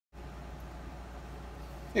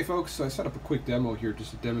Hey folks, so I set up a quick demo here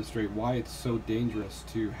just to demonstrate why it's so dangerous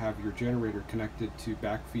to have your generator connected to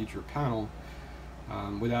backfeed your panel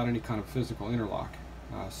without any kind of physical interlock.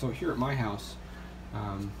 So here at my house,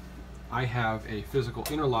 I have a physical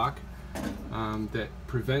interlock that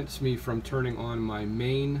prevents me from turning on my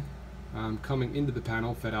main coming into the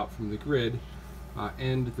panel fed out from the grid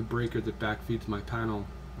and the breaker that backfeeds my panel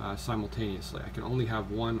simultaneously. I can only have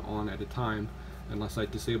one on at a time unless I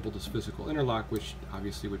disable this physical interlock, which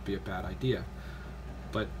obviously would be a bad idea.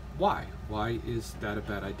 But why? Why is that a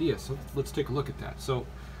bad idea? So let's take a look at that. So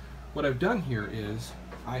what I've done here is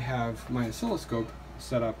I have my oscilloscope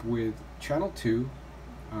set up with channel 2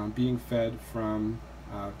 being fed from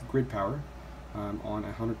grid power on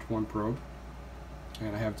a 100-to-1 probe,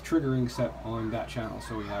 and I have the triggering set on that channel.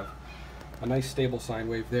 So we have a nice stable sine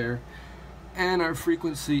wave there, and our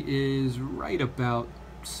frequency is right about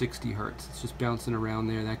 60 hertz. It's just bouncing around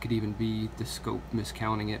there. That could even be the scope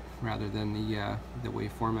miscounting it rather than the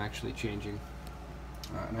waveform actually changing.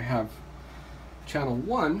 And I have channel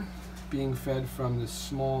 1 being fed from this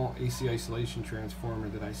small AC isolation transformer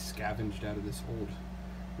that I scavenged out of this old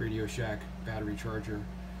Radio Shack battery charger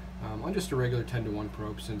on just a regular 10-to-1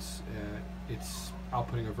 probe, since it's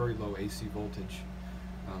outputting a very low AC voltage.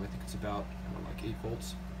 I think it's about, I don't know, like 8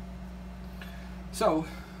 volts. So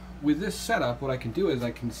with this setup, what I can do is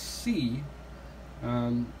I can see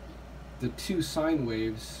the two sine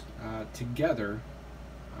waves together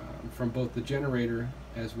from both the generator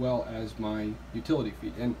as well as my utility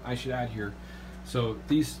feed. And I should add here, so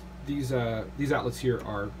these outlets here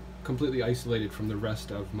are completely isolated from the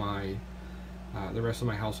rest of my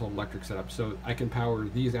household electric setup. So I can power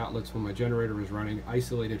these outlets when my generator is running,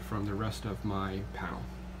 isolated from the rest of my panel.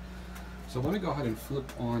 So let me go ahead and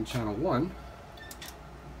flip on channel 1.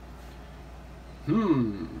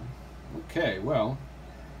 Okay, well,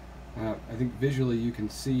 I think visually you can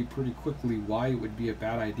see pretty quickly why it would be a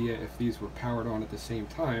bad idea if these were powered on at the same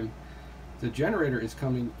time. The generator is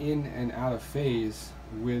coming in and out of phase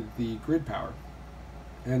with the grid power.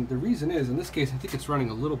 And the reason is, in this case, I think it's running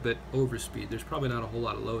a little bit over speed. There's probably not a whole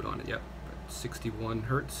lot of load on it yet, but 61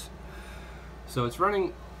 hertz. So it's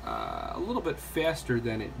running a little bit faster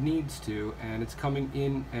than it needs to, and it's coming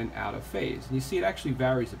in and out of phase. And you see it actually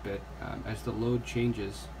varies a bit as the load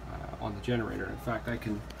changes on the generator. In fact, I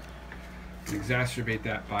can exacerbate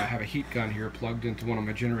that by, I have a heat gun here plugged into one of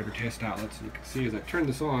my generator test outlets, and you can see as I turn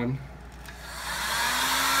this on,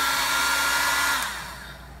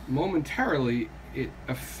 momentarily it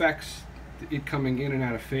affects it coming in and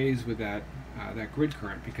out of phase with that grid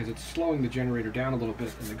current, because it's slowing the generator down a little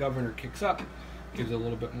bit, and the governor kicks up, gives it a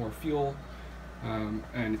little bit more fuel,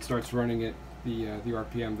 and it starts running at the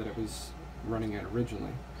RPM that it was running at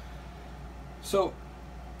originally. So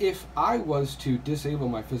if I was to disable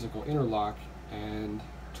my physical interlock and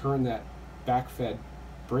turn that backfed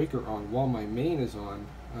breaker on while my main is on,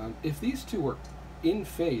 if these two were in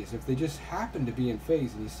phase, if they just happen to be in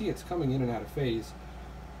phase, and you see it's coming in and out of phase,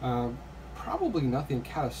 probably nothing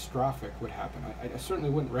catastrophic would happen. I certainly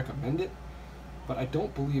wouldn't recommend it, but I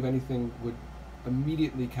don't believe anything would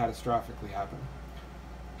immediately catastrophically happen.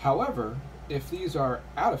 However, if these are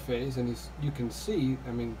out of phase, and you can see,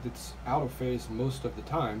 I mean, it's out of phase most of the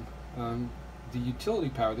time, the utility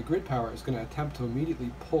power, the grid power, is going to attempt to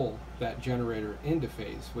immediately pull that generator into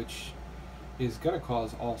phase, which is going to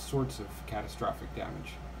cause all sorts of catastrophic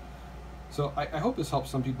damage. So I hope this helps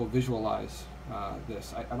some people visualize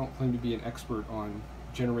this. I don't claim to be an expert on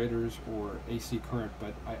generators or AC current,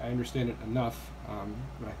 but I understand it enough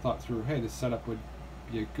that I thought through, hey, this setup would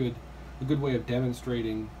be a good way of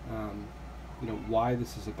demonstrating why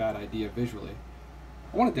this is a bad idea visually.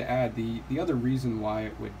 I wanted to add the other reason why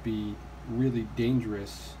it would be really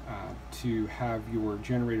dangerous to have your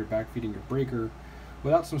generator backfeeding your breaker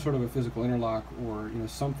without some sort of a physical interlock, or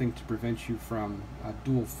something to prevent you from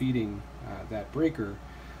dual feeding that breaker,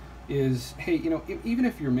 is, hey, even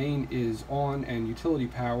if your main is on and utility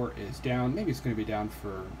power is down, maybe it's going to be down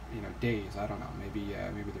for days. I don't know. Maybe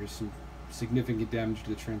there's some significant damage to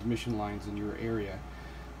the transmission lines in your area.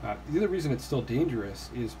 The other reason it's still dangerous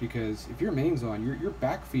is because if your main's on, you're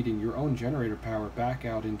backfeeding your own generator power back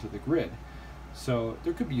out into the grid. So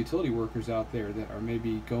there could be utility workers out there that are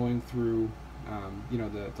maybe going through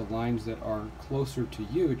the lines that are closer to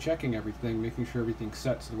you, checking everything, making sure everything's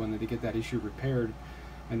set, so when they get that issue repaired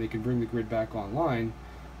and they can bring the grid back online,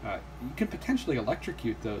 you can potentially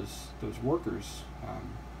electrocute those workers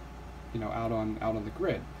out on the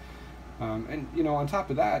grid. And on top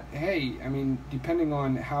of that, hey, I mean, depending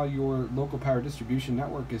on how your local power distribution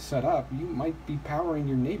network is set up, you might be powering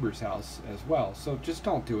your neighbor's house as well. So just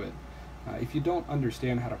don't do it. If you don't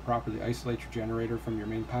understand how to properly isolate your generator from your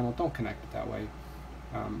main panel, don't connect it that way.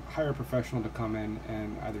 Hire a professional to come in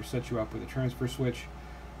and either set you up with a transfer switch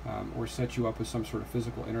or set you up with some sort of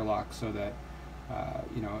physical interlock, so that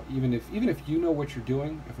you know, even if you know what you're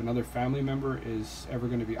doing, if another family member is ever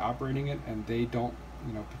going to be operating it and they don't,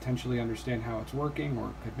 you know, potentially understand how it's working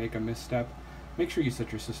or could make a misstep, make sure you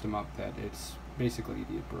set your system up that it's basically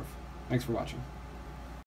idiot proof. Thanks for watching.